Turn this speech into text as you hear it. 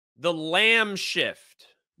The Lamb shift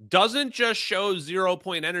doesn't just show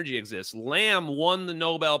 0-point energy exists. Lamb won the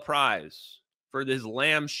Nobel Prize for this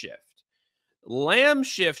Lamb shift. Lamb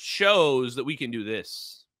shift shows that we can do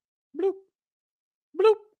this. Bloop,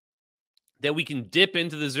 bloop. That we can dip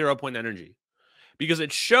into the 0-point energy. Because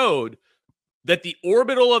it showed that the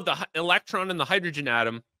orbital of the electron in the hydrogen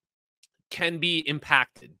atom can be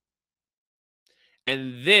impacted.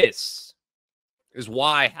 And this is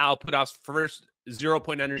why Hal Puthoff's first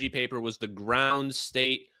 0-point energy paper was the ground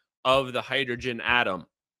state of the hydrogen atom.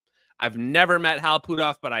 I've never met Hal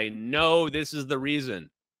Puthoff, but I know this is the reason.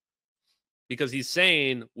 Because he's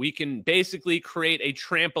saying we can basically create a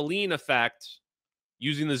trampoline effect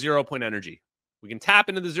using the 0-point energy. We can tap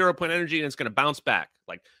into the 0-point energy and it's going to bounce back.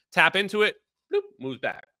 Like tap into it, bloop, moves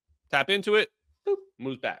back. Tap into it, bloop,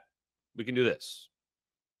 moves back. We can do this,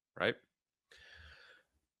 right?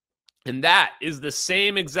 And that is the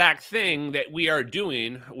same exact thing that we are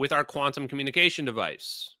doing with our quantum communication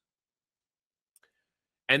device.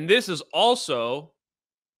 And this is also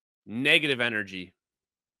negative energy.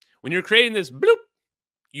 When you're creating this bloop,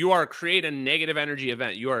 you are creating a negative energy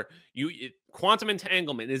event. Quantum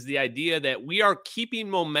entanglement is the idea that we are keeping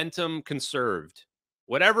momentum conserved.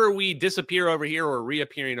 Whatever we disappear over here or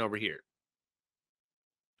reappearing over here,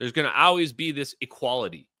 there's going to always be this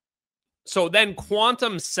equality. So then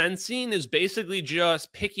quantum sensing is basically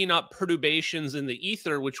just picking up perturbations in the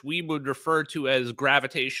ether, which we would refer to as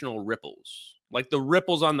gravitational ripples, like the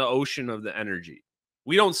ripples on the ocean of the energy.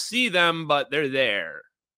 We don't see them, but they're there.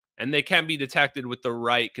 And they can be detected with the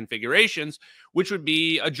right configurations, which would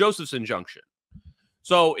be a Josephson junction.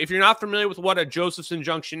 So if you're not familiar with what a Josephson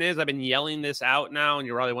junction is, I've been yelling this out now, and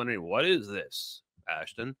you're probably wondering, what is this,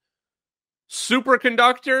 Ashton?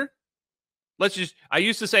 Superconductor? I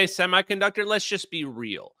used to say semiconductor. Let's just be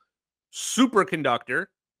real. Superconductor,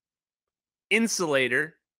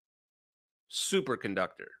 insulator,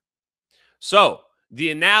 superconductor. So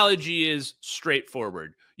the analogy is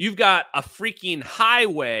straightforward. You've got a freaking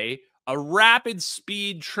highway, a rapid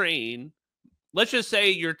speed train. Let's just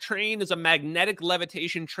say your train is a magnetic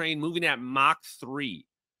levitation train moving at Mach 3.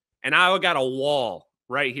 And I've got a wall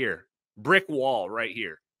right here, brick wall right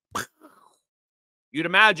here. You'd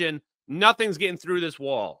imagine nothing's getting through this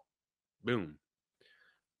wall. Boom.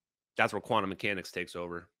 That's where quantum mechanics takes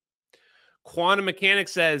over. Quantum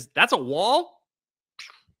mechanics says, that's a wall?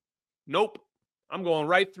 Nope. I'm going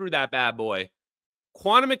right through that bad boy.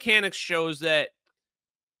 Quantum mechanics shows that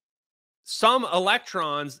some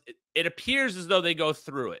electrons, it appears as though they go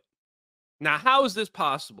through it. Now, how is this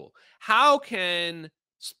possible? How can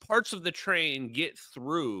parts of the train get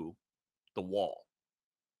through the wall?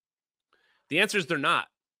 The answer is they're not.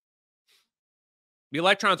 The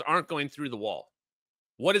electrons aren't going through the wall.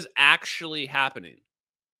 What is actually happening?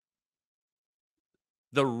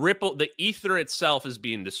 The ether itself is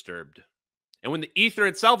being disturbed. And when the ether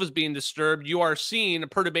itself is being disturbed, you are seeing a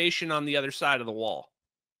perturbation on the other side of the wall.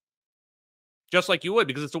 Just like you would,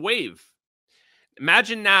 because it's a wave.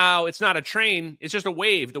 Imagine now it's not a train, it's just a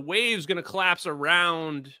wave. The wave's going to collapse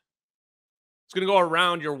around. It's going to go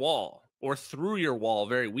around your wall or through your wall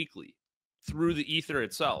very weakly, through the ether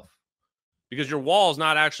itself. Because your wall is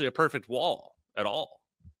not actually a perfect wall at all.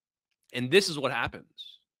 And this is what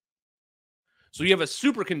happens. So you have a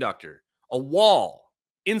superconductor, a wall,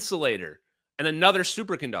 insulator, and another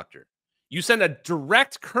superconductor. You send a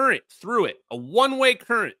direct current through it, a one-way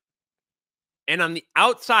current. And on the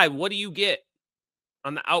outside, what do you get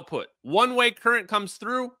on the output? One-way current comes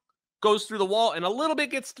through, goes through the wall, and a little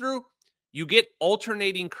bit gets through. You get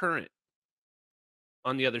alternating current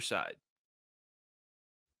on the other side.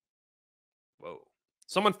 Whoa.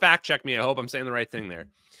 Someone fact check me. I hope I'm saying the right thing there.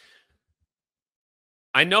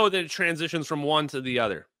 I know that it transitions from one to the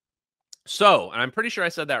other. So, and I'm pretty sure I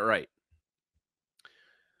said that right.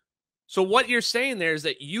 So what you're saying there is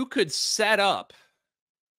that you could set up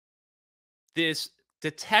this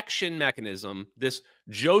detection mechanism, this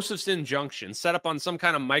Josephson junction set up on some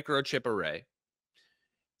kind of microchip array.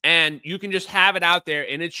 And you can just have it out there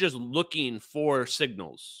and it's just looking for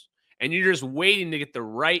signals. And you're just waiting to get the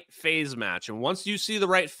right phase match. And once you see the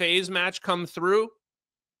right phase match come through,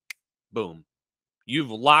 boom.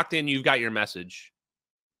 You've locked in, you've got your message.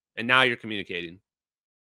 And now you're communicating.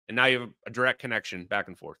 And now you have a direct connection back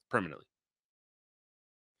and forth permanently.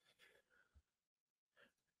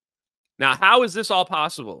 Now, how is this all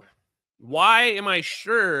possible? Why am I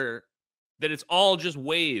sure that it's all just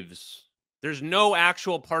waves? There's no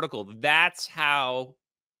actual particle. That's how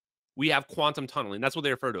we have quantum tunneling. That's what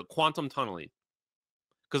they refer to it, quantum tunneling.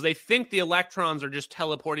 Because they think the electrons are just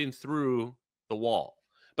teleporting through the wall.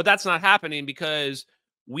 But that's not happening because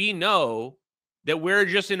we know that we're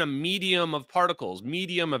just in a medium of particles,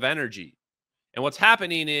 medium of energy. And what's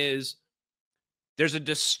happening is there's a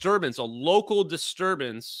disturbance, a local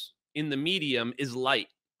disturbance in the medium is light.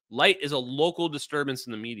 Light is a local disturbance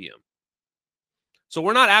in the medium. So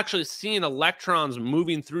we're not actually seeing electrons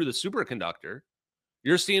moving through the superconductor.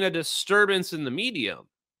 You're seeing a disturbance in the medium.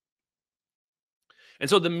 And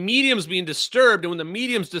so the medium's being disturbed. And when the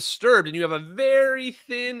medium's disturbed and you have a very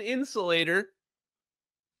thin insulator,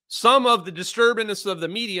 some of the disturbance of the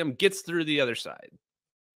medium gets through the other side.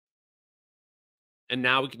 And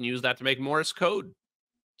now we can use that to make Morse code.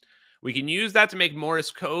 We can use that to make Morse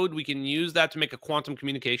code. We can use that to make a quantum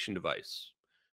communication device.